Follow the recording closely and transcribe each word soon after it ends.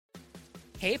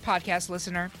Hey, podcast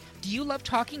listener. Do you love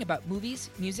talking about movies,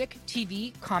 music,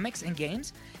 TV, comics, and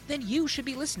games? Then you should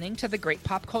be listening to The Great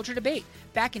Pop Culture Debate,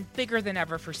 back and bigger than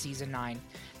ever for Season 9.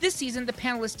 This season, the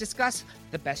panelists discuss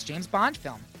the best James Bond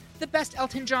film, the best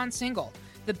Elton John single,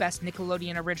 the best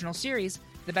Nickelodeon original series,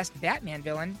 the best Batman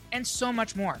villain, and so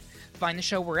much more. Find the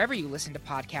show wherever you listen to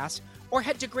podcasts, or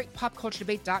head to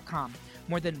greatpopculturedebate.com.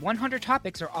 More than 100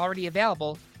 topics are already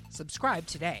available. Subscribe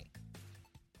today.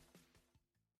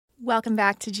 Welcome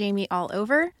back to Jamie All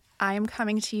Over. I am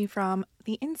coming to you from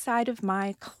the inside of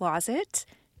my closet.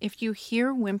 If you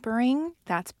hear whimpering,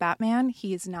 that's Batman.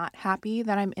 He is not happy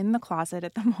that I'm in the closet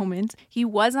at the moment. He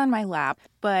was on my lap,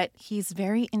 but he's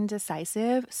very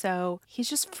indecisive, so he's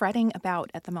just fretting about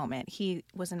at the moment. He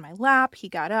was in my lap, he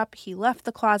got up, he left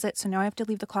the closet, so now I have to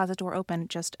leave the closet door open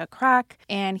just a crack,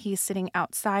 and he's sitting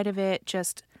outside of it,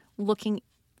 just looking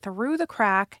through the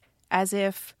crack as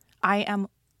if I am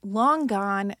long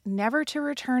gone, never to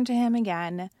return to him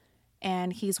again,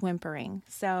 and he's whimpering.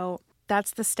 So that's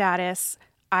the status.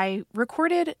 I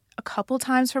recorded a couple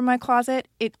times from my closet.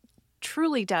 It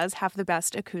truly does have the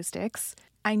best acoustics.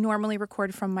 I normally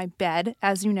record from my bed,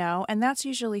 as you know, and that's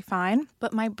usually fine.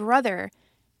 But my brother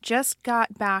just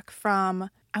got back from,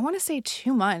 I want to say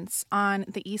 2 months on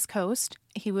the East Coast.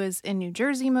 He was in New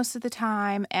Jersey most of the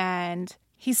time, and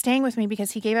he's staying with me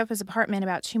because he gave up his apartment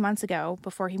about 2 months ago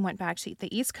before he went back to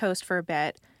the East Coast for a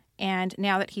bit. And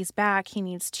now that he's back, he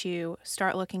needs to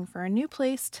start looking for a new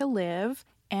place to live.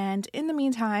 And in the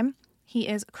meantime, he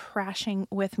is crashing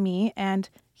with me, and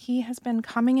he has been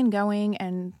coming and going,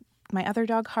 and my other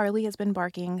dog, Harley, has been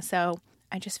barking. So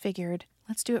I just figured,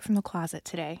 let's do it from the closet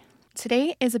today.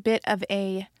 Today is a bit of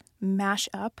a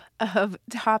mashup of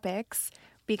topics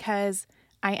because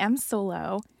I am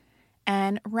solo.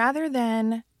 And rather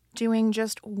than doing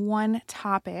just one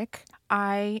topic,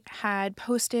 I had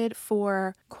posted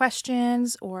for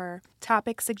questions or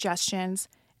topic suggestions,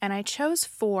 and I chose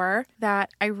 4 that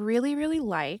I really, really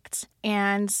liked.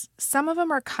 And some of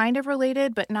them are kind of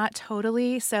related, but not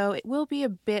totally. So it will be a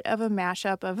bit of a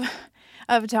mashup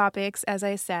of topics, as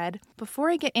I said. Before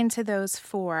I get into those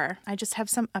 4, I just have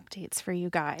some updates for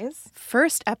you guys.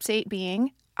 First update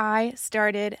being, I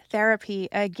started therapy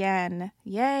again.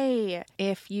 Yay!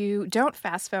 If you don't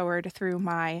fast forward through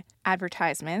my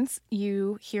advertisements,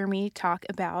 you hear me talk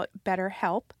about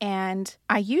BetterHelp. And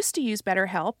I used to use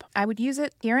BetterHelp. I would use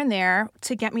it here and there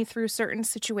to get me through certain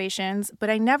situations, but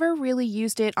I never really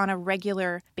used it on a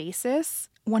regular basis.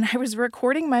 When I was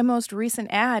recording my most recent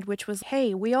ad, which was,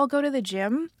 hey, we all go to the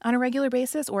gym on a regular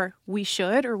basis, or we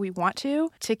should, or we want to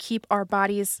keep our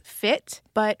bodies fit,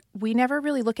 but we never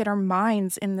really look at our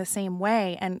minds in the same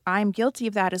way. And I'm guilty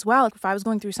of that as well. If I was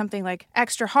going through something like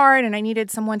extra hard and I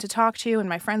needed someone to talk to and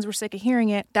my friends were sick of hearing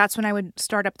it, that's when I would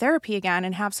start up therapy again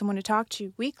and have someone to talk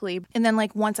to weekly. And then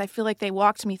once I feel like they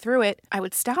walked me through it, I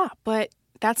would stop. But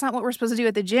that's not what we're supposed to do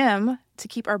at the gym to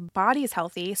keep our bodies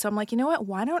healthy. So I'm like, you know what?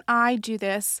 Why don't I do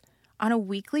this on a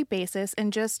weekly basis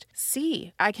and just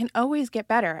see? I can always get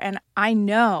better. And I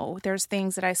know there's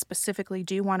things that I specifically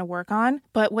do want to work on.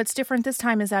 But what's different this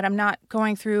time is that I'm not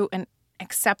going through an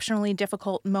exceptionally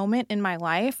difficult moment in my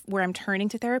life where I'm turning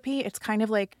to therapy. It's kind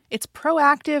of like, it's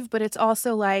proactive, but it's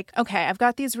also like, okay, I've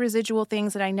got these residual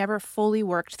things that I never fully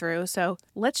worked through. So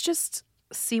let's just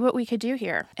see what we could do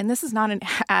here. And this is not an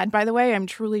ad, by the way. I'm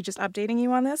truly just updating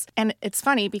you on this. And it's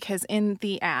funny because in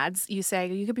the ads, you say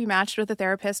you could be matched with a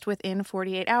therapist within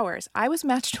 48 hours. I was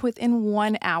matched within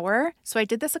 1 hour. So I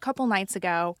did this a couple nights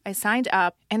ago. I signed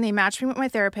up and they matched me with my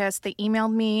therapist. They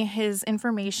emailed me his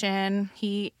information.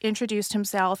 He introduced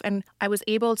himself, and I was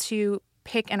able to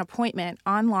pick an appointment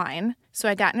online. So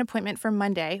I got an appointment for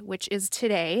Monday, which is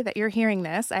today that you're hearing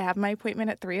this. I have my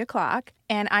appointment at 3:00,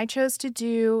 and I chose to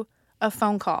do a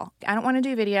phone call. I don't want to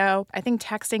do video. I think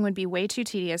texting would be way too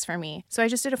tedious for me. So I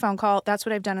just did a phone call. That's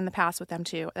what I've done in the past with them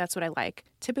too. That's what I like.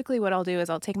 Typically what I'll do is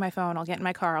I'll take my phone, I'll get in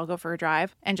my car, I'll go for a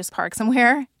drive and just park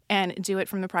somewhere and do it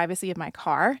from the privacy of my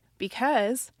car,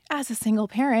 because as a single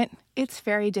parent, it's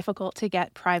very difficult to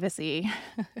get privacy.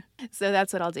 So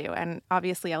that's what I'll do. And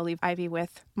obviously I'll leave Ivy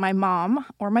with my mom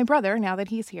or my brother now that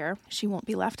he's here. She won't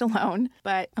be left alone,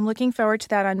 but I'm looking forward to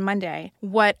that on Monday.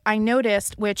 What I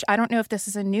noticed, which I don't know if this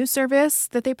is a new service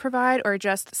that they provide or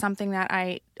just something that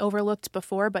I overlooked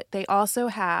before, but they also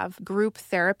have group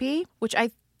therapy, which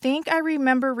I think I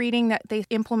remember reading that they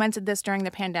implemented this during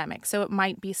the pandemic, so it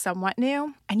might be somewhat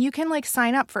new. And you can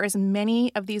sign up for as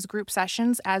many of these group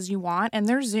sessions as you want, and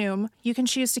they're Zoom. You can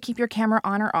choose to keep your camera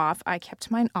on or off. I kept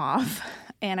mine off,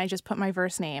 and I just put my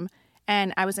verse name.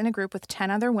 And I was in a group with 10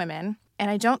 other women, And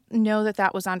I don't know that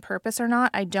that was on purpose or not.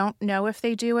 I don't know if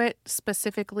they do it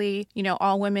specifically,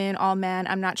 all women, all men.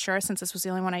 I'm not sure since this was the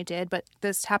only one I did, but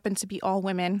this happened to be all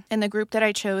women. And the group that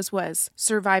I chose was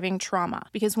Surviving Trauma.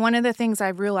 Because one of the things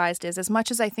I've realized is, as much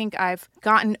as I think I've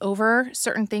gotten over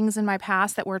certain things in my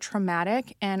past that were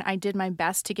traumatic, and I did my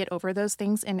best to get over those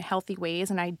things in healthy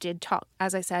ways, and I did talk,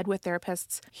 as I said, with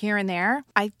therapists here and there,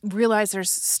 I realize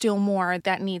there's still more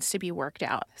that needs to be worked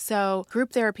out. So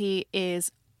group therapy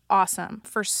is awesome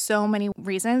for so many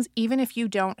reasons, even if you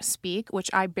don't speak, which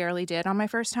I barely did on my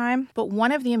first time. But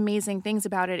one of the amazing things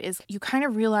about it is you kind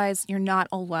of realize you're not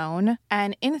alone.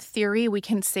 And in theory, we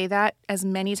can say that as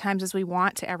many times as we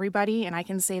want to everybody. And I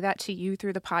can say that to you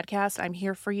through the podcast. I'm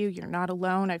here for you. You're not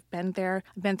alone. I've been there.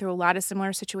 I've been through a lot of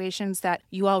similar situations that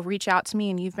you all reach out to me,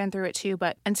 and you've been through it too.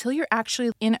 But until you're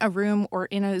actually in a room or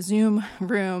in a Zoom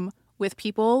room with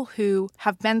people who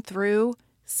have been through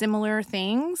similar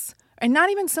things, and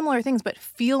not even similar things, but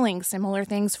feeling similar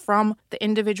things from the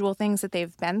individual things that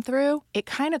they've been through, it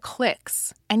kind of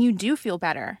clicks and you do feel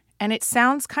better. And it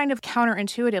sounds kind of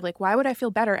counterintuitive. Like, why would I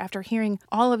feel better after hearing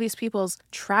all of these people's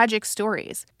tragic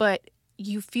stories? But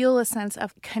you feel a sense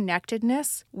of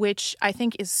connectedness, which I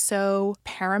think is so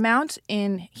paramount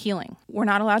in healing. We're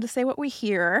not allowed to say what we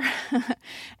hear,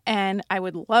 and I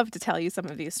would love to tell you some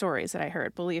of these stories that I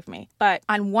heard, believe me. But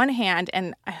on one hand,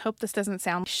 and I hope this doesn't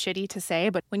sound shitty to say,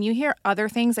 but when you hear other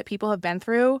things that people have been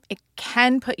through, it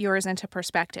can put yours into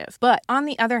perspective. But on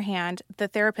the other hand, the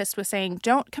therapist was saying,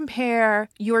 don't compare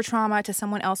your trauma to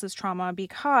someone else's trauma,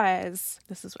 because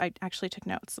I actually took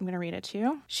notes. I'm going to read it to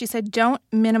you. She said, don't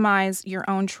minimize your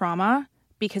own trauma,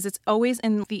 because it's always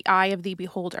in the eye of the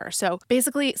beholder. So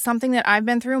basically, something that I've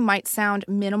been through might sound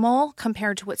minimal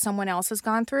compared to what someone else has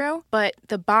gone through, but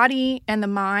the body and the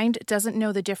mind doesn't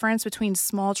know the difference between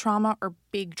small trauma or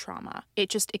big trauma. It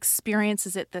just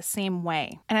experiences it the same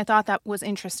way. And I thought that was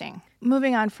interesting.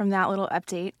 Moving on from that little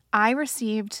update, I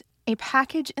received a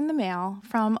package in the mail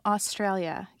from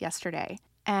Australia yesterday,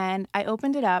 and I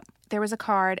opened it up. There was a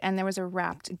card and there was a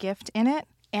wrapped gift in it.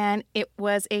 And it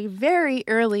was a very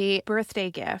early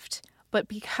birthday gift, but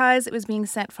because it was being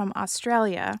sent from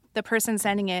Australia, the person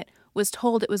sending it was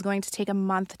told it was going to take a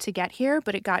month to get here,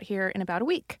 but it got here in about a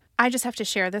week. I just have to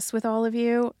share this with all of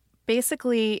you.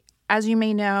 Basically, as you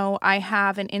may know, I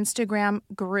have an Instagram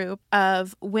group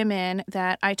of women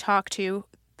that I talk to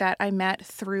that I met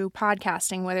through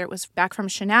podcasting, whether it was back from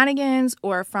Shenanigans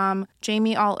or from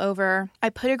Jamie All Over. I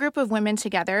put a group of women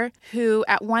together who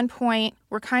at one point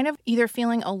were kind of either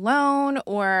feeling alone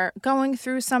or going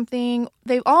through something.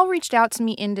 They all reached out to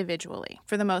me individually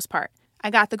for the most part. I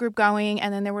got the group going,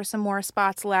 and then there were some more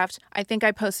spots left. I think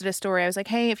I posted a story. I was like,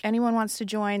 hey, if anyone wants to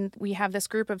join, we have this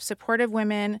group of supportive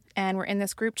women, and we're in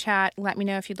this group chat. Let me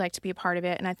know if you'd like to be a part of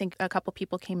it. And I think a couple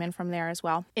people came in from there as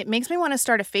well. It makes me want to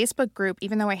start a Facebook group,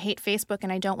 even though I hate Facebook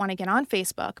and I don't want to get on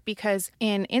Facebook, because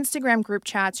in Instagram group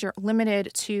chats, you're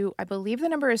limited to, I believe the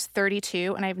number is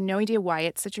 32, and I have no idea why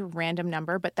it's such a random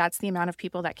number, but that's the amount of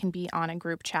people that can be on a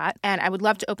group chat. And I would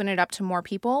love to open it up to more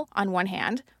people on one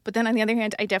hand, but then on the other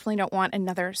hand, I definitely don't want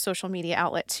another social media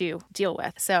outlet to deal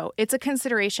with. So it's a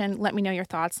consideration. Let me know your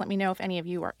thoughts. Let me know if any of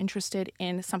you are interested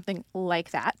in something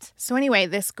like that. So anyway,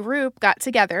 this group got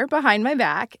together behind my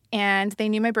back, and they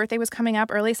knew my birthday was coming up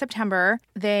early September.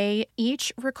 They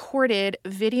each recorded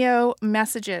video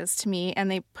messages to me,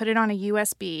 and they put it on a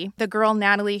USB. The girl,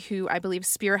 Natalie, who I believe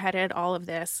spearheaded all of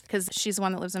this, because she's the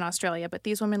one that lives in Australia, but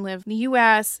these women live in the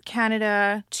US,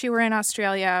 Canada, 2 are in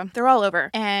Australia. They're all over.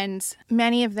 And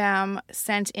many of them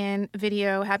sent in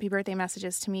video happy birthday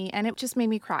messages to me, and it just made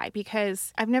me cry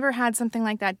because I've never had something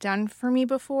like that done for me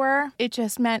before. It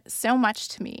just meant so much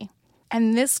to me.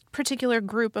 And this particular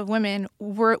group of women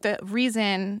were the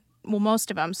reason, well,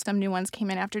 most of them, some new ones came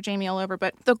in after Jamie All Over,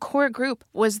 but the core group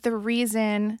was the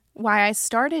reason why I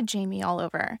started Jamie All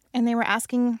Over. And they were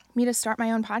asking me to start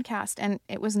my own podcast, and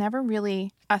it was never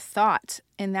really a thought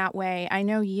in that way. I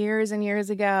know years and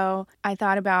years ago, I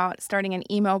thought about starting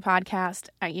an emo podcast.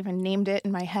 I even named it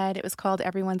in my head. It was called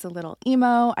Everyone's a Little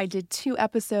Emo. I did 2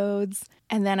 episodes,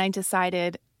 and then I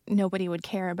decided nobody would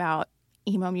care about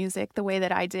emo music the way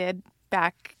that I did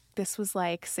back. This was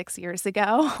like 6 years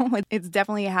ago. It's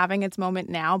definitely having its moment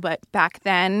now, but back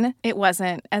then it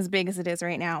wasn't as big as it is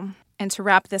right now. And to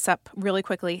wrap this up really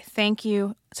quickly, thank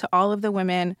you to all of the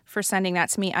women for sending that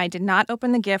to me. I did not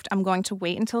open the gift. I'm going to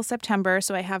wait until September,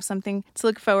 so I have something to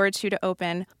look forward to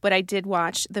open. But I did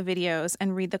watch the videos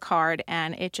and read the card,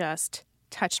 and it just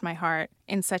touched my heart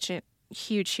in such a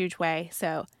huge, huge way.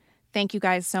 So thank you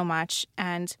guys so much.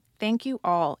 And thank you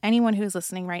all. Anyone who's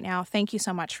listening right now, thank you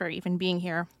so much for even being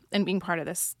here and being part of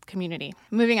this community.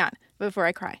 Moving on, before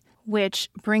I cry. which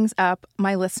brings up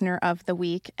my listener of the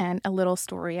week and a little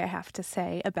story I have to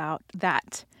say about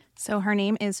that. So her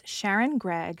name is Sharon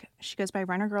Gregg. She goes by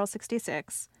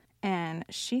RunnerGirl66, and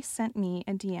she sent me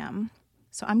a DM.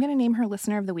 So I'm going to name her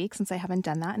listener of the week since I haven't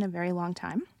done that in a very long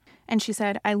time. And she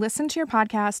said, I listened to your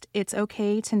podcast, It's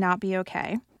Okay to Not Be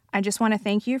Okay. I just want to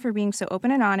thank you for being so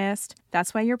open and honest.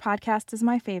 That's why your podcast is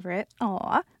my favorite.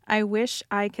 Aw. I wish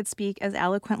I could speak as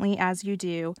eloquently as you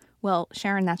do. Well,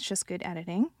 Sharon, that's just good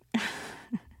editing.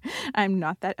 I'm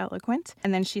not that eloquent.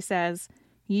 And then she says,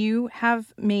 you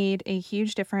have made a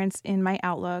huge difference in my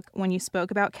outlook. When you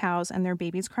spoke about cows and their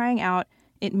babies crying out,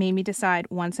 it made me decide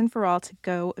once and for all to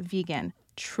go vegan.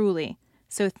 Truly.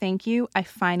 So thank you. I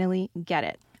finally get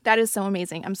it. That is so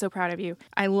amazing. I'm so proud of you.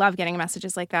 I love getting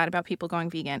messages like that about people going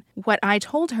vegan. What I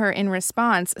told her in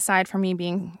response, aside from me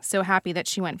being so happy that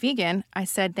she went vegan, I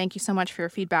said, thank you so much for your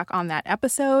feedback on that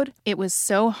episode. It was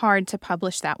so hard to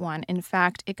publish that one. In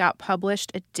fact, it got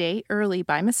published a day early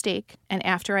by mistake. And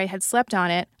after I had slept on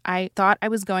it, I thought I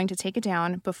was going to take it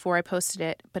down before I posted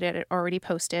it, but it had already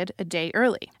posted a day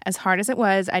early. As hard as it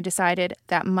was, I decided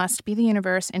that must be the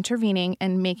universe intervening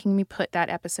and making me put that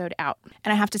episode out.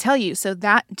 And I have to tell you, so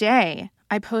that day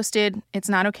I posted, it's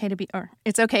okay to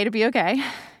be okay.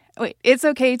 Wait, it's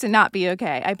okay to not be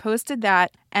okay. I posted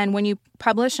that, and when you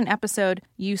publish an episode,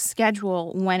 you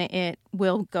schedule when it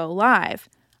will go live.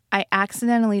 I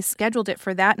accidentally scheduled it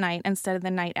for that night instead of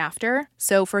the night after.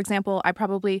 So, for example, I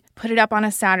probably put it up on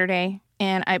a Saturday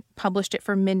and I published it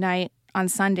for midnight on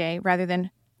Sunday rather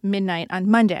than midnight on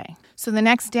Monday. So the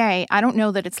next day, I don't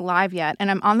know that it's live yet,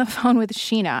 and I'm on the phone with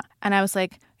Sheena, and I was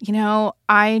like,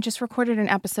 I just recorded an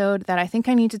episode that I think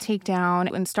I need to take down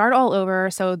and start all over,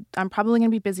 so I'm probably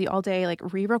going to be busy all day,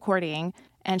 like re-recording.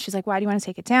 And she's like, why do you want to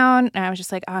take it down? And I was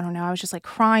just like, I don't know. I was just like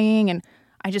crying, and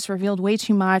I just revealed way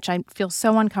too much. I feel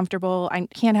so uncomfortable. I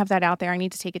can't have that out there. I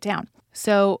need to take it down.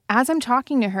 So as I'm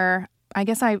talking to her, I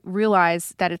guess I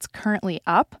realized that it's currently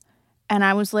up. And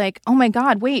I was like, oh my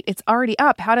God, wait, it's already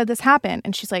up. How did this happen?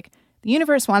 And she's like, the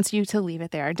universe wants you to leave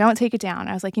it there. Don't take it down.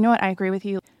 I was like, you know what? I agree with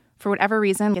you. For whatever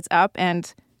reason, it's up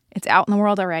and it's out in the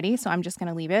world already. So I'm just going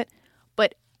to leave it.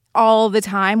 But all the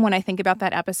time when I think about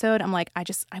that episode, I'm like,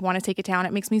 I want to take it down.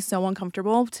 It makes me so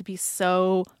uncomfortable to be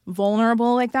so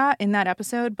vulnerable like that in that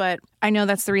episode. But I know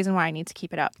that's the reason why I need to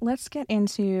keep it up. Let's get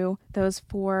into those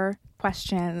 4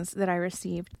 questions that I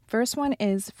received. First one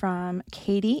is from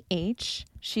Katie H.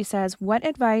 She says, what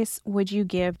advice would you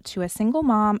give to a single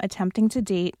mom attempting to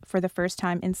date for the first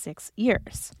time in 6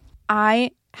 years?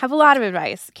 I have a lot of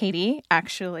advice, Katie,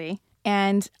 actually,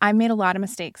 and I made a lot of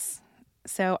mistakes.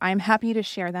 So I'm happy to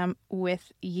share them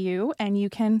with you, and you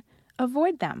can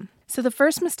avoid them. So the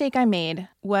first mistake I made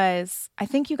was, I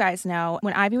think you guys know,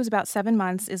 when Ivy was about 7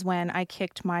 months is when I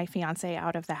kicked my fiance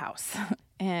out of the house.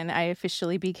 And I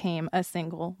officially became a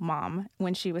single mom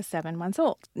when she was 7 months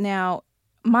old. Now,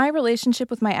 my relationship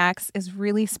with my ex is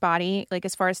really spotty, like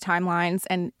as far as timelines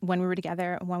and when we were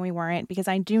together and when we weren't, because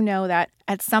I do know that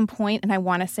at some point, and I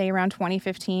want to say around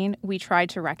 2015, we tried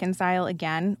to reconcile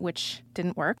again, which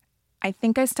didn't work. I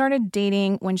think I started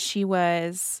dating when she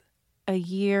was a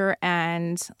year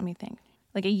and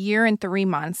 3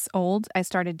 months old. I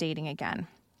started dating again.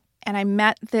 And I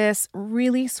met this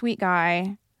really sweet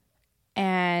guy,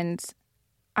 and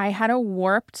I had a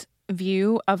warped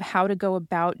view of how to go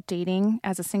about dating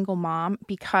as a single mom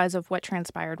because of what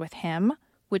transpired with him,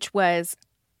 which was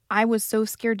I was so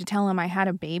scared to tell him I had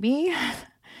a baby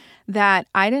that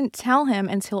I didn't tell him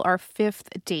until our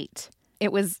 5th date.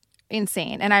 It was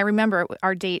insane. And I remember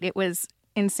our date, it was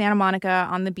in Santa Monica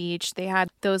on the beach. They had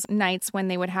those nights when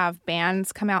they would have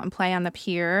bands come out and play on the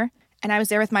pier. And I was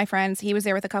there with my friends. He was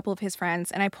there with a couple of his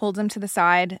friends. And I pulled him to the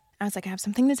side. I was like, I have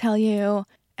something to tell you.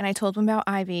 And I told him about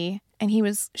Ivy. And he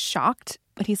was shocked.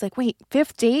 But he's like, wait,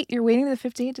 5th date? You're waiting to the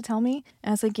 5th date to tell me?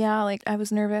 And I was like, yeah, I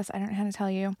was nervous. I don't know how to tell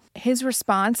you. His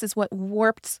response is what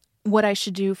warped what I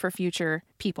should do for future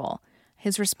people.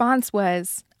 His response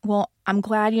was, well, I'm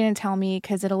glad you didn't tell me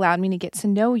because it allowed me to get to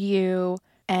know you.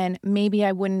 And maybe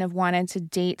I wouldn't have wanted to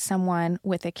date someone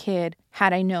with a kid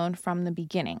had I known from the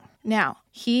beginning. Now,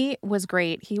 he was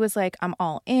great. He was like, I'm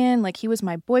all in. He was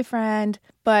my boyfriend.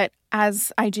 But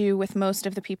as I do with most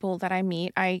of the people that I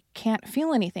meet, I can't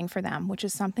feel anything for them, which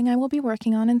is something I will be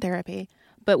working on in therapy.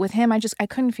 But with him, I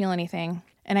couldn't feel anything,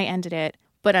 and I ended it.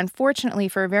 But unfortunately,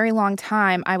 for a very long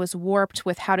time, I was warped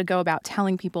with how to go about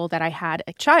telling people that I had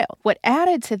a child. What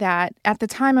added to that, at the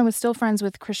time, I was still friends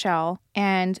with Chriselle,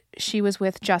 and she was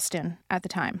with Justin at the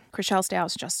time. Chriselle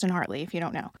Stiles, Justin Hartley, if you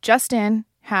don't know. Justin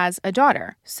has a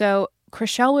daughter. So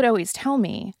Chriselle would always tell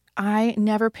me, I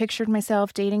never pictured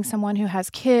myself dating someone who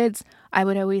has kids. I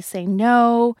would always say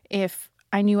no. If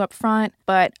I knew up front,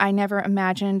 but I never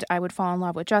imagined I would fall in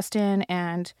love with Justin,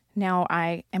 and now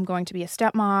I am going to be a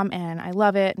stepmom and I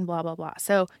love it and blah, blah, blah.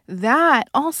 So that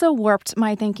also warped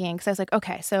my thinking because I was like,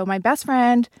 okay, so my best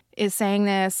friend is saying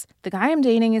this. The guy I'm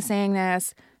dating is saying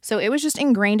this. So it was just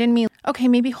ingrained in me. Okay,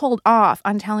 maybe hold off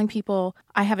on telling people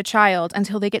I have a child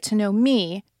until they get to know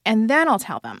me, and then I'll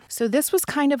tell them. So this was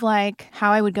kind of like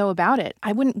how I would go about it.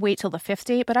 I wouldn't wait till the 5th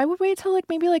date, but I would wait till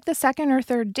maybe the 2nd or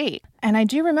 3rd date. And I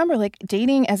do remember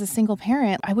dating as a single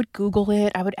parent, I would Google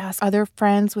it. I would ask other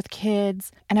friends with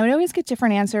kids, and I would always get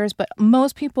different answers, but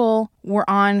most people were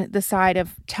on the side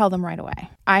of tell them right away.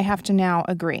 I have to now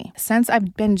agree. Since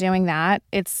I've been doing that,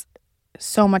 it's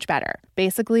so much better.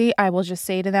 Basically, I will just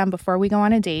say to them before we go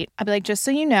on a date, I'll be like, just so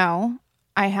you know,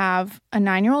 I have a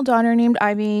 9-year-old daughter named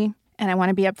Ivy, and I want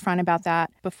to be upfront about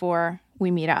that before we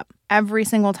meet up. Every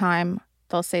single time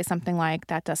they'll say something like,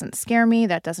 that doesn't scare me,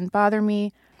 that doesn't bother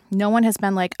me. No one has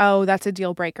been like, oh, that's a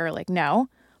deal breaker. No.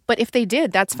 But if they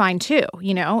did, that's fine too.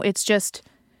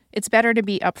 It's better to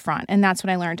be upfront. And that's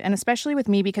what I learned. And especially with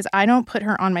me, because I don't put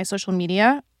her on my social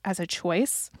media as a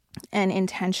choice and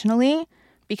intentionally,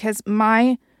 because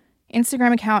my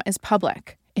Instagram account is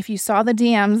public. If you saw the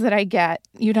DMs that I get,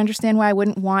 you'd understand why I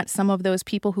wouldn't want some of those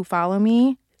people who follow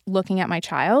me looking at my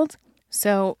child.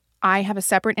 So I have a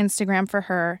separate Instagram for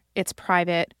her. It's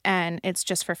private and it's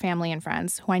just for family and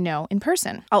friends who I know in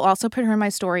person. I'll also put her in my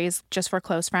stories just for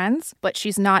close friends, but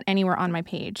she's not anywhere on my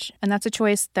page. And that's a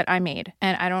choice that I made.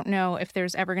 And I don't know if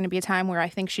there's ever going to be a time where I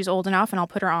think she's old enough and I'll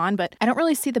put her on, but I don't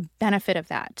really see the benefit of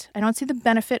that. I don't see the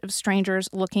benefit of strangers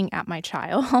looking at my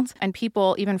child and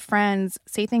people, even friends,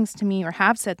 say things to me or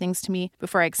have said things to me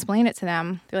before I explain it to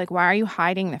them. They're like, why are you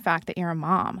hiding the fact that you're a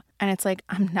mom? And it's like,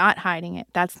 I'm not hiding it.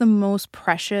 That's the most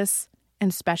precious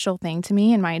and special thing to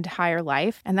me in my entire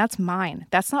life. And that's mine.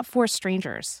 That's not for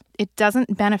strangers. It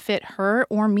doesn't benefit her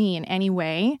or me in any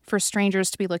way for strangers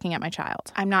to be looking at my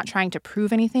child. I'm not trying to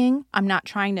prove anything. I'm not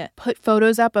trying to put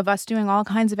photos up of us doing all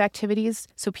kinds of activities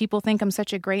so people think I'm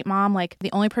such a great mom.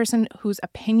 The only person whose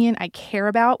opinion I care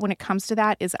about when it comes to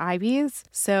that is Ivy's.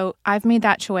 So I've made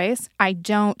that choice. I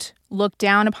don't look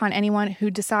down upon anyone who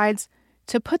decides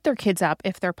to put their kids up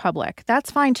if they're public.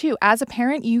 That's fine too. As a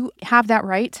parent, you have that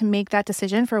right to make that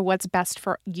decision for what's best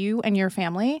for you and your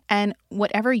family. And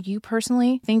whatever you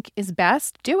personally think is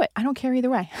best, do it. I don't care either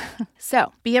way.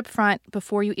 So be upfront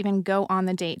before you even go on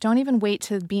the date. Don't even wait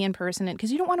to be in person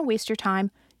because you don't want to waste your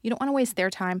time. You don't want to waste their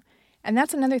time. And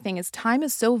that's another thing is time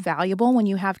is so valuable when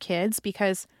you have kids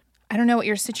because I don't know what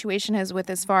your situation is with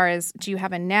as far as do you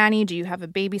have a nanny? Do you have a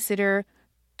babysitter?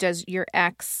 Does your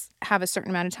ex have a certain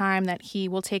amount of time that he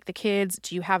will take the kids?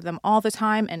 Do you have them all the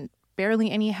time and barely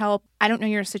any help? I don't know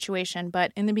your situation,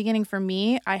 but in the beginning for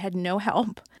me, I had no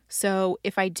help. So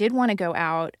if I did want to go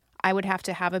out, I would have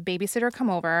to have a babysitter come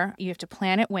over. You have to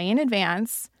plan it way in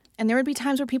advance. And there would be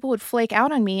times where people would flake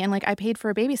out on me and I paid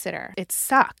for a babysitter. It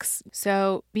sucks.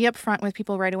 So be upfront with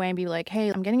people right away and be like, hey,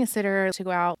 I'm getting a sitter to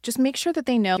go out. Just make sure that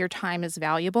they know your time is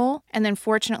valuable. And then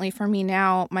fortunately for me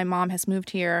now, my mom has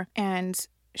moved here and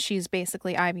she's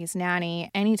basically Ivy's nanny.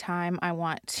 Anytime I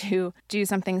want to do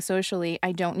something socially,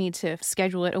 I don't need to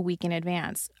schedule it a week in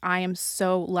advance. I am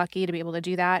so lucky to be able to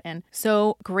do that and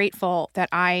so grateful that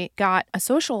I got a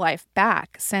social life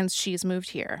back since she's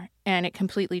moved here. And it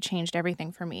completely changed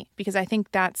everything for me because I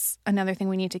think that's another thing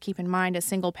we need to keep in mind as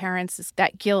single parents is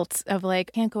that guilt of I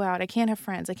can't go out, I can't have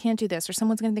friends, I can't do this, or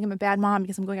someone's going to think I'm a bad mom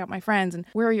because I'm going out with my friends and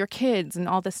where are your kids and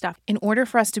all this stuff. In order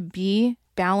for us to be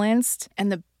balanced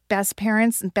and the best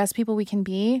parents and best people we can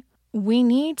be, we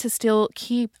need to still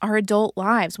keep our adult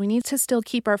lives. We need to still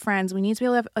keep our friends. We need to be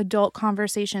able to have adult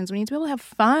conversations. We need to be able to have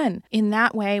fun in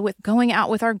that way with going out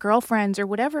with our girlfriends or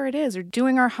whatever it is or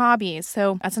doing our hobbies.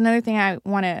 So that's another thing I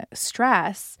want to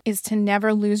stress is to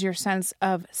never lose your sense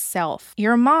of self.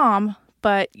 You're a mom,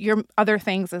 but you're other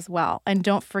things as well. And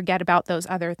don't forget about those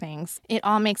other things. It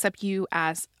all makes up you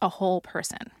as a whole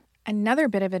person. Another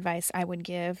bit of advice I would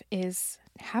give is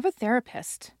have a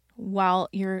therapist while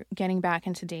you're getting back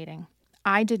into dating.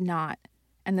 I did not.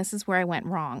 And this is where I went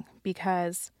wrong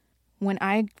because when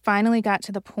I finally got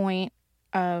to the point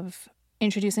of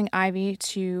introducing Ivy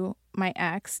to my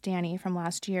ex, Danny, from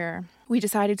last year, we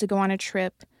decided to go on a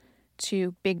trip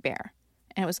to Big Bear.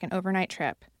 And it was an overnight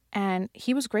trip. And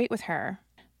he was great with her.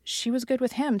 She was good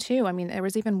with him too. I mean, there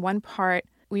was even one part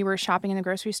we were shopping in the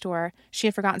grocery store. She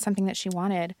had forgotten something that she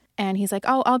wanted. And he's like,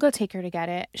 oh, I'll go take her to get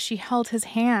it. She held his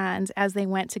hand as they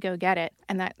went to go get it.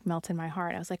 And that melted my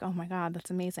heart. I was like, oh my God, that's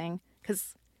amazing.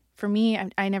 Because for me,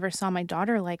 I never saw my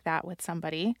daughter like that with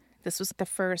somebody. This was the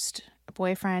first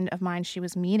boyfriend of mine she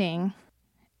was meeting.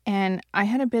 And I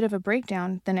had a bit of a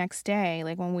breakdown the next day,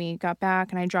 like when we got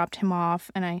back and I dropped him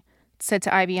off and I said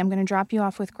to Ivy, I'm going to drop you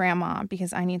off with Grandma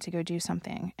because I need to go do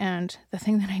something. And the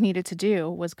thing that I needed to do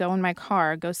was go in my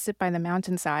car, go sit by the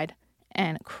mountainside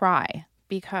and cry,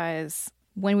 because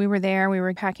when we were there, we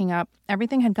were packing up.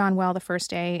 Everything had gone well the first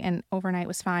day and overnight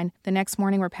was fine. The next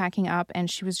morning we're packing up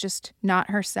and she was just not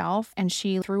herself, and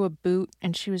she threw a boot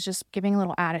and she was just giving a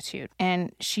little attitude.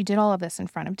 And she did all of this in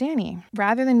front of Danny.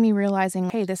 Rather than me realizing,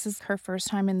 hey, this is her first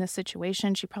time in this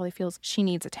situation, she probably feels she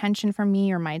needs attention from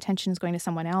me or my attention is going to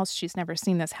someone else. She's never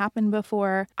seen this happen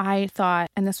before. I thought,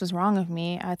 and this was wrong of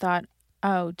me, I thought,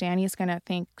 oh, Danny's going to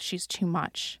think she's too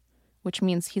much, which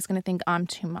means he's going to think I'm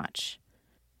too much,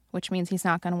 which means he's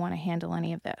not going to want to handle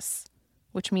any of this,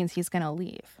 which means he's going to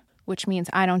leave, which means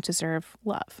I don't deserve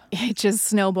love. It just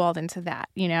snowballed into that,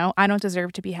 you know? I don't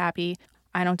deserve to be happy.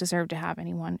 I don't deserve to have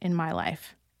anyone in my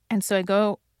life. And so I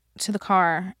go to the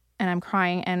car and I'm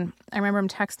crying. And I remember I'm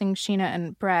texting Sheena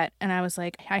and Brett, and I was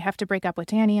like, I have to break up with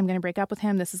Danny. I'm going to break up with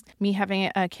him. This is me having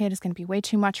a kid is going to be way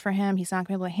too much for him. He's not going to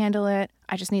be able to handle it.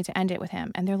 I just need to end it with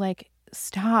him. And they're like,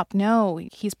 stop. No,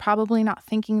 he's probably not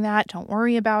thinking that. Don't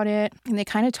worry about it. And they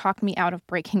kind of talked me out of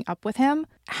breaking up with him.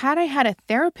 Had I had a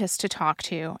therapist to talk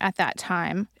to at that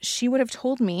time, she would have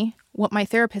told me what my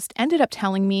therapist ended up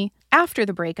telling me after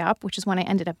the breakup, which is when I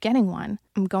ended up getting one.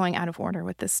 I'm going out of order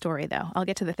with this story, though. I'll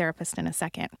get to the therapist in a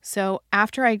second. So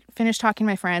after I finish talking to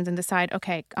my friends and decide,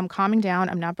 okay, I'm calming down,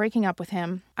 I'm not breaking up with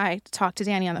him, I talked to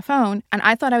Danny on the phone, and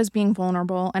I thought I was being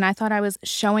vulnerable, and I thought I was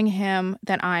showing him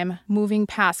that I'm moving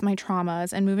past my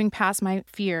traumas and moving past my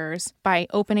fears by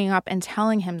opening up and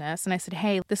telling him this. And I said,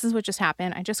 hey, this is what just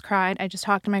happened. I just cried. I just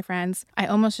talked to my friends. I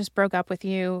almost just broke up with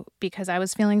you because I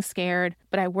was feeling scared,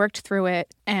 but I worked through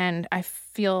it, and I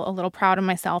feel a little proud of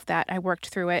myself that I worked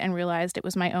through it and realized it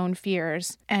was my own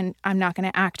fears, and I'm not going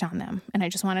to act on them. And I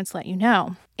just wanted to let you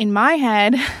know. In my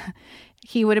head,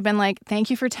 he would have been like,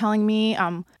 thank you for telling me.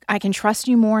 I can trust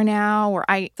you more now. Or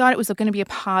I thought it was going to be a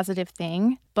positive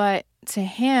thing. But to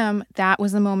him, that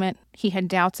was the moment he had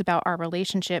doubts about our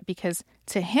relationship, because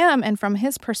to him and from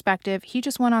his perspective, he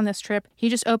just went on this trip. He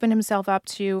just opened himself up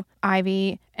to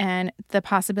Ivy and the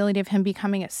possibility of him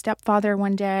becoming a stepfather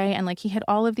one day. And like, he had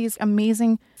all of these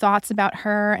amazing thoughts about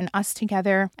her and us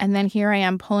together. And then here I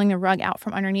am pulling the rug out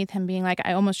from underneath him, being like,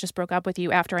 I almost just broke up with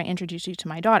you after I introduced you to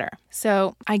my daughter.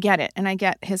 So I get it. And I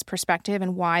get his perspective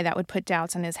and why that would put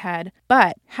doubts in his head.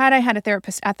 But had I had a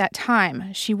therapist at that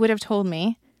time, she would have told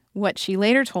me what she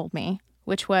later told me,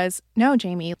 which was, no,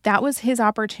 Jamie, that was his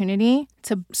opportunity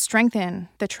to strengthen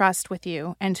the trust with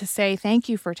you and to say, thank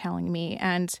you for telling me.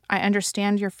 And I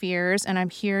understand your fears and I'm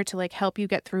here to like help you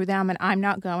get through them, and I'm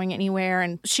not going anywhere.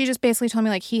 And she just basically told me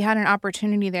like he had an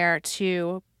opportunity there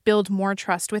to build more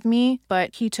trust with me,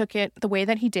 but he took it the way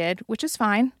that he did, which is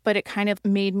fine. But it kind of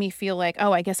made me feel like,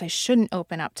 oh, I guess I shouldn't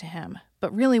open up to him.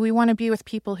 But really, we want to be with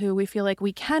people who we feel like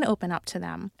we can open up to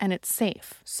them and it's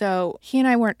safe. So he and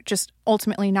I weren't just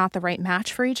ultimately not the right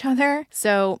match for each other.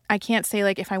 So I can't say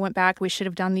like if I went back, we should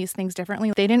have done these things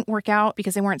differently. They didn't work out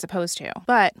because they weren't supposed to.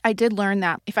 But I did learn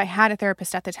that if I had a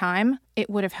therapist at the time, it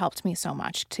would have helped me so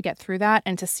much to get through that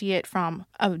and to see it from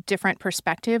a different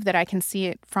perspective that I can see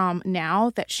it from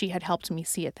now, that she had helped me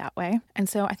see it that way. And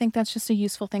so I think that's just a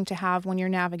useful thing to have when you're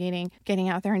navigating getting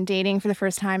out there and dating for the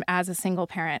first time as a single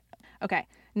parent. Okay,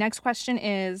 next question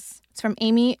is, it's from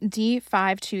Amy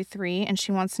D523, and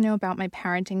she wants to know about my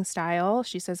parenting style.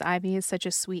 She says, Ivy is such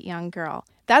a sweet young girl.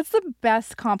 That's the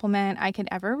best compliment I could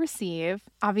ever receive.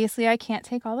 Obviously, I can't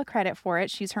take all the credit for it.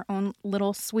 She's her own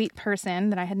little sweet person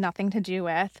that I had nothing to do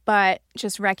with. But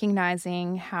just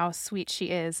recognizing how sweet she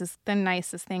is the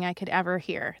nicest thing I could ever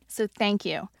hear. So thank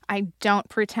you. I don't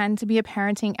pretend to be a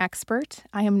parenting expert.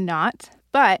 I am not.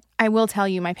 But I will tell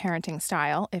you my parenting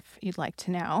style if you'd like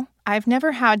to know. I've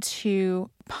never had to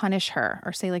punish her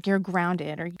or say like, you're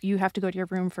grounded or you have to go to your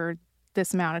room for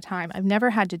this amount of time. I've never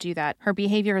had to do that. Her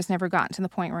behavior has never gotten to the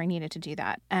point where I needed to do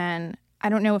that. And I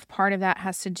don't know if part of that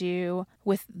has to do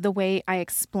with the way I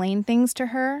explain things to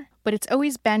her, but it's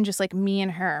always been just like me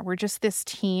and her. We're just this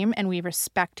team and we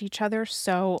respect each other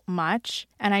so much.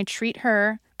 And I treat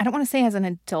her, I don't want to say as an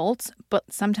adult, but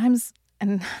sometimes,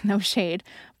 and no shade,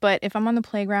 but if I'm on the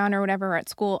playground or whatever or at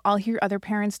school, I'll hear other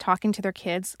parents talking to their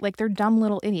kids like they're dumb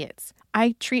little idiots.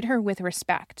 I treat her with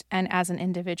respect and as an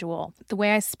individual. The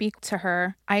way I speak to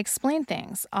her, I explain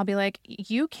things. I'll be like,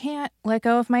 you can't let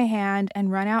go of my hand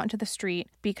and run out into the street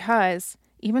because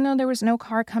even though there was no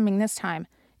car coming this time,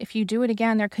 if you do it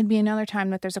again, there could be another time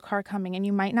that there's a car coming and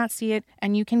you might not see it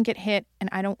and you can get hit, and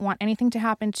I don't want anything to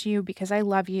happen to you because I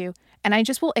love you. And I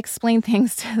just will explain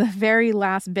things to the very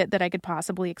last bit that I could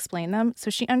possibly explain them, so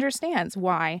she understands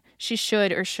why she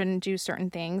should or shouldn't do certain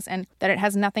things, and that it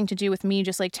has nothing to do with me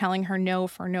just like telling her no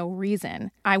for no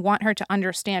reason. I want her to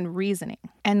understand reasoning.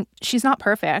 And she's not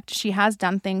perfect. She has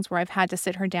done things where I've had to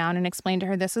sit her down and explain to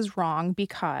her this is wrong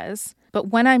because, but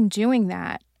when I'm doing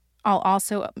that, I'll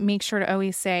also make sure to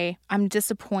always say, I'm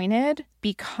disappointed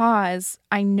because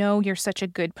I know you're such a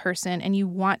good person and you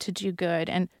want to do good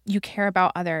and you care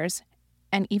about others.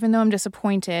 And even though I'm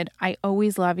disappointed, I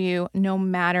always love you no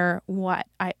matter what.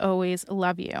 I always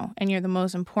love you. And you're the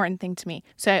most important thing to me.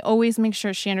 So I always make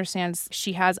sure she understands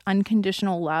she has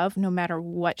unconditional love no matter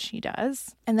what she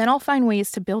does. And then I'll find ways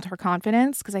to build her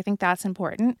confidence because I think that's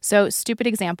important. So stupid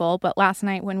example, but last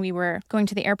night when we were going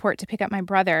to the airport to pick up my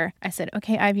brother, I said,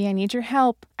 okay, Ivy, I need your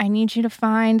help. I need you to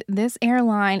find this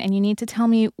airline and you need to tell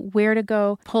me where to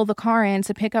go pull the car in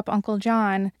to pick up Uncle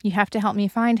John. You have to help me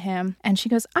find him. And she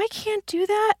goes, I can't do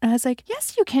that. And I was like,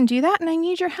 yes, you can do that. And I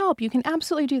need your help. You can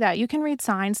absolutely do that. You can read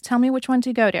signs. Tell me which one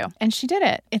to go to. And she did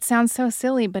it. It sounds so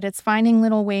silly, but it's finding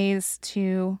little ways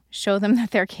to show them that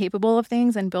they're capable of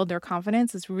things and build their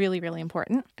confidence is really, really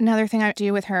important. Another thing I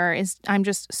do with her is I'm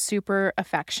just super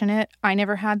affectionate. I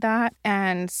never had that.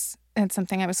 And it's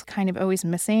something I was kind of always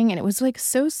missing. And it was like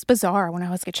so bizarre when I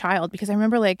was a child because I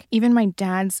remember like even my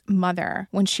dad's mother,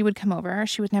 when she would come over,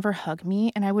 she would never hug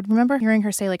me. And I would remember hearing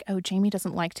her say like, oh, Jamie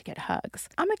doesn't like to get hugs.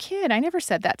 I'm a kid. I never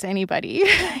said that to anybody.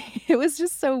 It was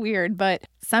just so weird. But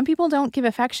some people don't give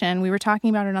affection. We were talking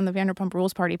about it on the Vanderpump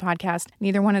Rules Party podcast.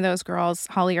 Neither one of those girls,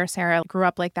 Holly or Sarah, grew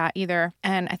up like that either.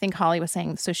 And I think Holly was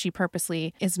saying so she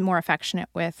purposely is more affectionate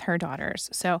with her daughters.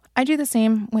 So I do the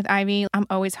same with Ivy. I'm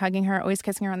always hugging her, always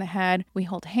kissing her on the head. We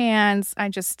hold hands.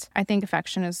 I think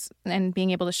affection is, and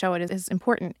being able to show it is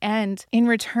important. And in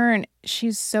return,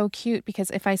 she's so cute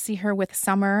because if I see her with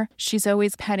Summer, she's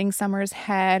always petting Summer's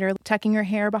head or tucking her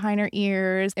hair behind her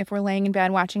ears. If we're laying in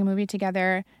bed watching a movie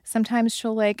together, sometimes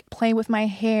she'll like play with my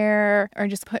hair or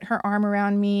just put her arm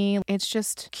around me. It's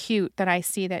just cute that I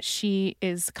see that she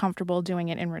is comfortable doing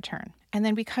it in return. And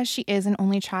then because she is an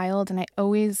only child, and I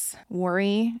always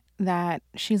worry that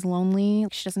she's lonely,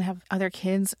 she doesn't have other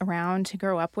kids around to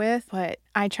grow up with, but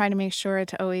I try to make sure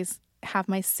to always have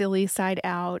my silly side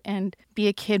out and be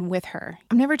a kid with her.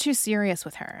 I'm never too serious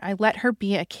with her. I let her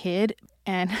be a kid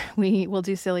and we will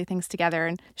do silly things together.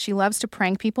 And she loves to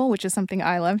prank people, which is something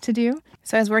I love to do.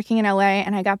 So I was working in LA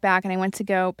and I got back and I went to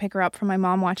go pick her up from my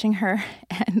mom watching her.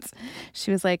 And she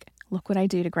was like, look what I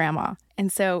do to grandma.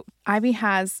 And so Ivy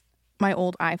has my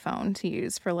old iPhone to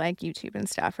use for like YouTube and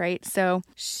stuff, right? So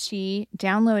she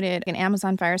downloaded an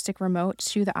Amazon Fire Stick remote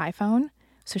to the iPhone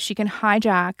so she can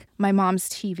hijack my mom's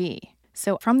TV.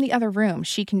 So from the other room,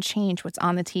 she can change what's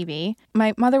on the TV.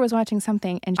 My mother was watching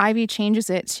something and Ivy changes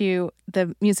it to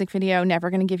the music video Never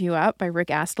Gonna Give You Up by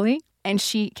Rick Astley. And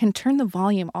she can turn the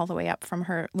volume all the way up from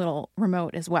her little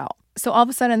remote as well. So all of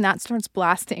a sudden that starts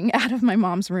blasting out of my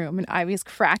mom's room and Ivy's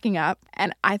cracking up.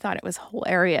 And I thought it was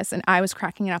hilarious. And I was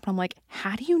cracking it up. And I'm like,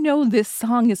 how do you know this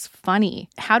song is funny?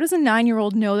 How does a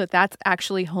 9-year-old know that that's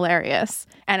actually hilarious?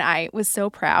 And I was so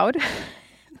proud.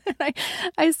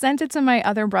 I sent it to my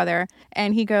other brother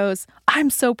and he goes, I'm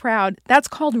so proud. That's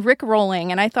called Rick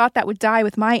rolling. And I thought that would die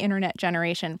with my internet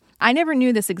generation. I never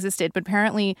knew this existed, but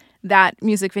apparently that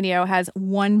music video has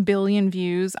 1 billion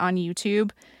views on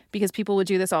YouTube because people would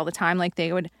do this all the time. Like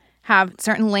they would have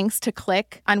certain links to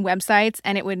click on websites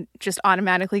and it would just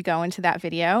automatically go into that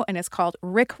video. And it's called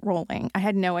Rick rolling. I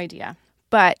had no idea.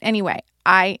 But anyway,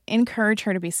 I encourage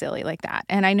her to be silly like that.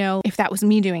 And I know if that was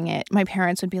me doing it, my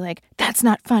parents would be like, that's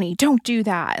not funny. Don't do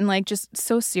that. And like just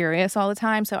so serious all the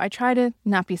time. So I try to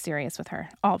not be serious with her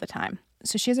all the time.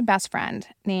 So she has a best friend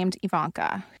named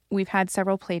Ivanka. We've had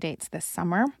several play dates this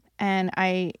summer and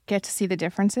I get to see the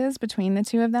differences between the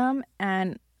two of them.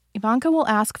 And Ivanka will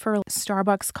ask for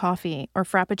Starbucks coffee or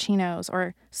Frappuccinos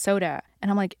or soda. And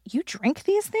I'm like, you drink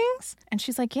these things? And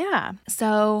she's like, yeah.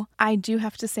 So I do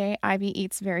have to say Ivy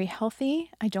eats very healthy.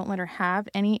 I don't let her have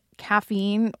any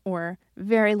caffeine or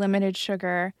very limited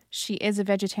sugar. She is a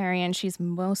vegetarian. She's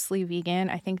mostly vegan.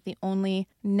 I think the only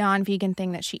non-vegan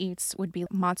thing that she eats would be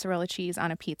mozzarella cheese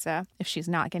on a pizza if she's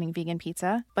not getting vegan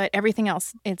pizza. But everything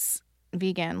else, it's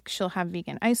vegan. She'll have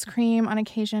vegan ice cream on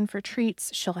occasion for treats.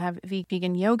 She'll have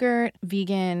vegan yogurt,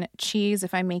 vegan cheese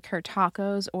if I make her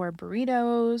tacos or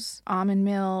burritos, almond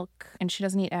milk, and she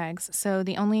doesn't eat eggs. So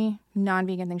the only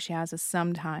non-vegan thing she has is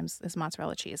sometimes is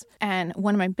mozzarella cheese. And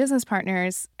one of my business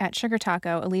partners at Sugar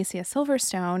Taco, Alicia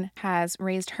Silverstone, has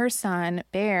raised her son,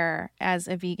 Bear, as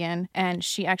a vegan. And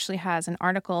she actually has an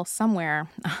article somewhere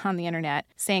on the internet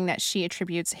saying that she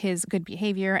attributes his good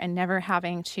behavior and never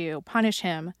having to punish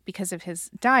him because of his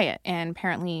diet. And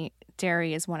apparently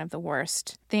dairy is one of the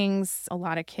worst things. A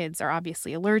lot of kids are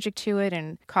obviously allergic to it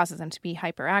and causes them to be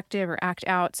hyperactive or act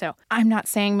out. So I'm not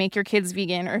saying make your kids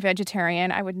vegan or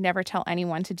vegetarian. I would never tell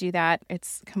anyone to do that.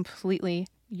 It's completely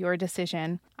your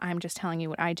decision. I'm just telling you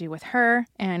what I do with her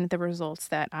and the results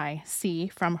that I see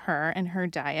from her and her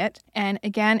diet. And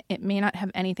again, it may not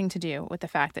have anything to do with the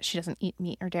fact that she doesn't eat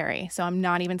meat or dairy. So I'm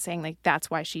not even saying like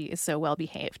that's why she is so well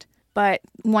behaved. But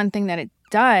one thing that it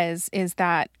does is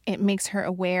that it makes her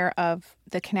aware of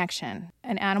the connection.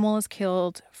 An animal is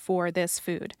killed for this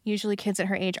food. Usually kids at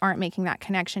her age aren't making that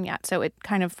connection yet. So it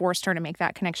kind of forced her to make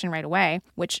that connection right away,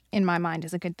 which in my mind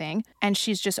is a good thing. And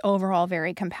she's just overall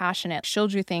very compassionate. She'll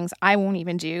do things I won't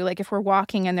even do. Like if we're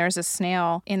walking and there's a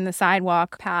snail in the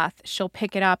sidewalk path, she'll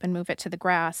pick it up and move it to the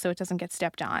grass so it doesn't get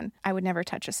stepped on. I would never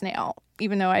touch a snail,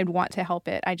 even though I'd want to help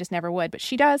it. I just never would, but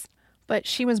she does. But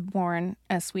she was born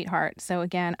a sweetheart. So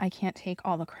again, I can't take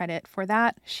all the credit for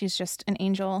that. She's just an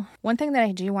angel. One thing that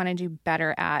I do want to do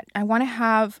better at, I want to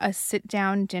have a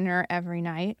sit-down dinner every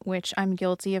night, which I'm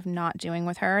guilty of not doing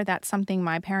with her. That's something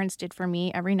my parents did for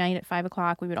me every night at 5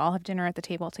 o'clock. We would all have dinner at the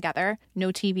table together. No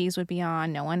TVs would be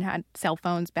on. No one had cell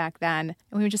phones back then.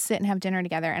 And we would just sit and have dinner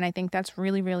together. And I think that's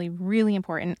really, really, really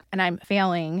important. And I'm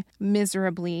failing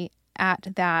miserably at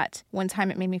that. One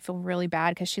time it made me feel really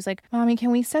bad because she's like, Mommy, can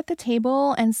we set the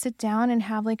table and sit down and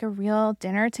have like a real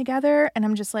dinner together? And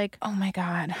I'm just like, oh my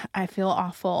God, I feel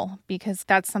awful because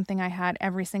that's something I had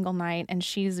every single night and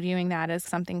she's viewing that as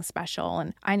something special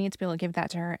and I need to be able to give that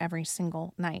to her every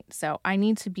single night. So I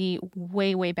need to be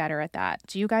way, way better at that.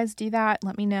 Do you guys do that?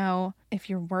 Let me know if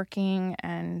you're working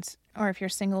or if you're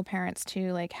single parents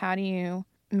too. Like, how do you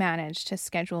manage to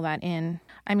schedule that in?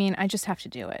 I mean, I just have to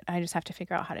do it. I just have to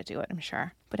figure out how to do it, I'm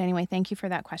sure. But anyway, thank you for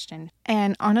that question.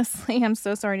 And honestly, I'm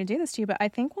so sorry to do this to you, but I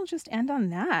think we'll just end on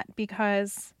that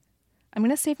because I'm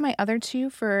going to save my other two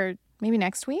for maybe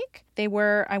next week. They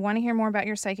were, I want to hear more about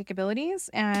your psychic abilities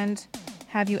and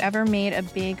have you ever made a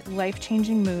big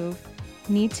life-changing move?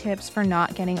 Need tips for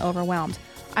not getting overwhelmed.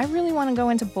 I really want to go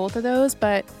into both of those,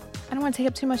 but I don't want to take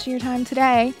up too much of your time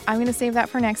today. I'm going to save that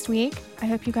for next week. I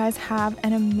hope you guys have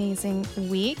an amazing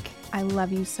week. I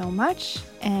love you so much,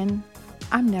 and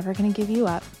I'm never going to give you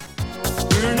up.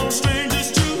 We're no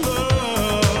strangers to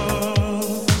love.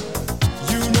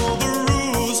 You know the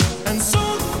rules, and so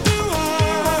do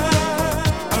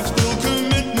I. I feel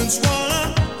commitment's what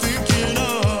I'm thinking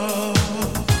of.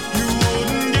 You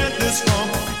wouldn't get this from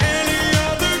any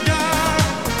other guy.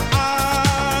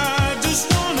 I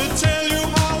just want to tell you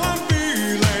how I'm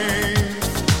feeling.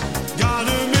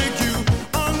 Gotta make you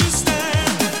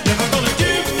understand. Never gonna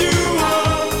give you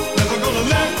up. Never gonna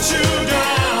let you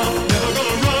down. Never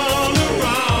gonna run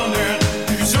around and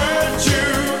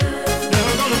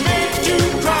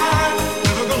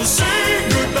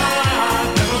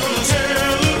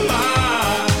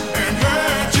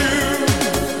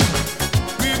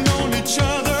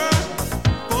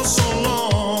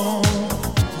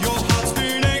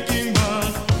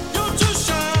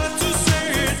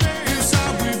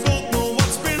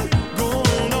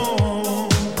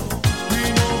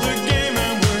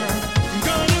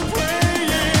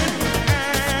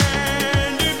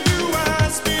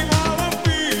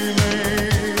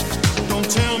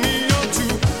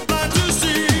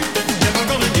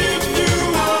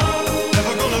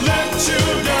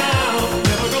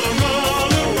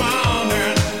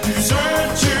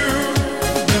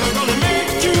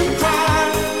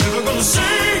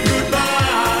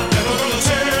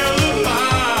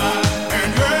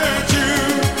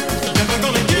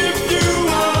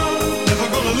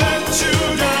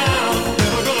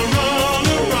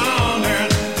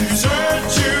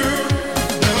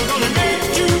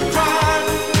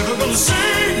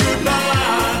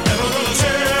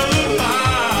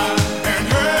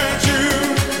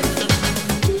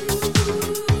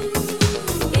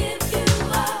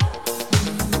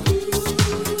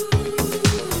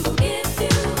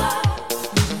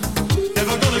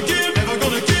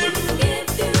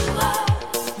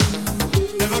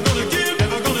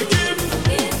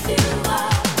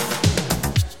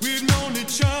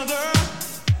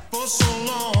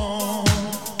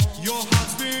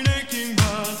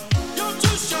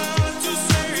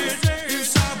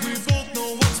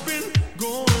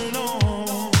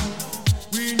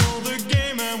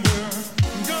and we're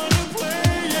gonna play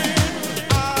it.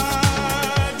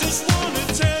 I just wanna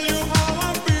tell you how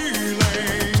I'm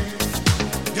feeling.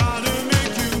 Gotta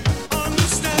make you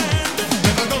understand.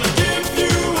 Never gonna give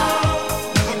you up,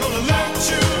 never gonna let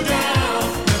you down,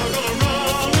 never gonna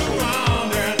run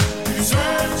around and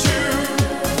desert you.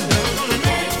 Never gonna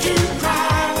make you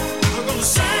cry, never gonna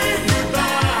say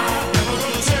goodbye, never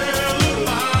gonna tell a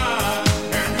lie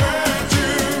and hurt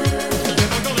you.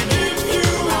 Never gonna give you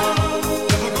up,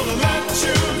 never gonna let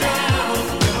you down,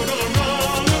 never gonna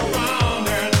run around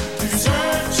and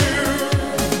desert you.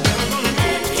 Never gonna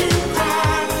make you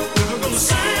cry, never gonna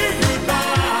say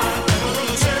goodbye, never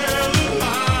gonna tell a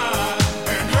lie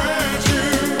and hurt you.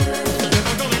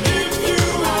 Never gonna give you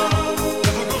up,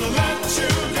 never gonna let you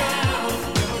down,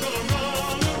 never gonna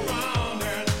run around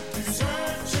and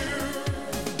desert you.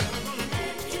 Never gonna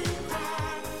make you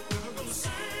cry, never gonna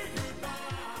say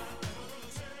goodbye, never gonna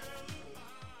tell a lie.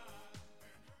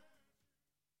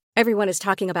 Everyone is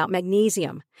talking about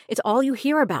magnesium. It's all you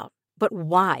hear about. But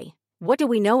why? What do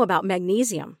we know about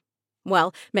magnesium?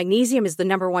 Well, magnesium is the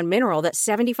number one mineral that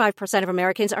 75% of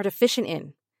Americans are deficient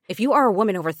in. If you are a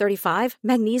woman over 35,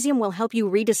 magnesium will help you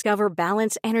rediscover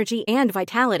balance, energy, and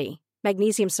vitality.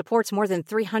 Magnesium supports more than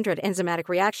 300 enzymatic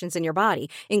reactions in your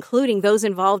body, including those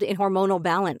involved in hormonal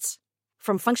balance.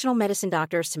 From functional medicine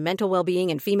doctors to mental well-being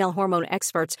and female hormone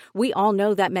experts, we all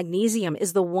know that magnesium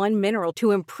is the one mineral to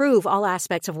improve all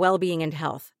aspects of well-being and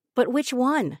health. But which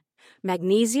one?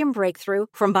 Magnesium Breakthrough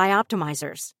from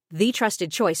Bioptimizers, the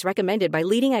trusted choice recommended by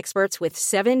leading experts with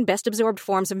 7 best-absorbed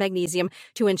forms of magnesium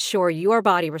to ensure your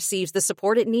body receives the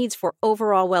support it needs for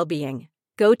overall well-being.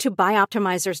 Go to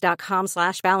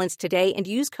bioptimizers.com/balance today and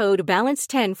use code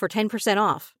BALANCE10 for 10%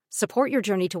 off. Support your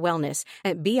journey to wellness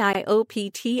at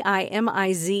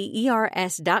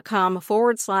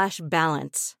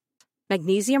bioptimizers.com/balance.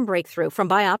 Magnesium Breakthrough from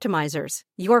Bioptimizers,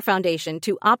 your foundation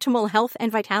to optimal health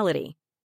and vitality.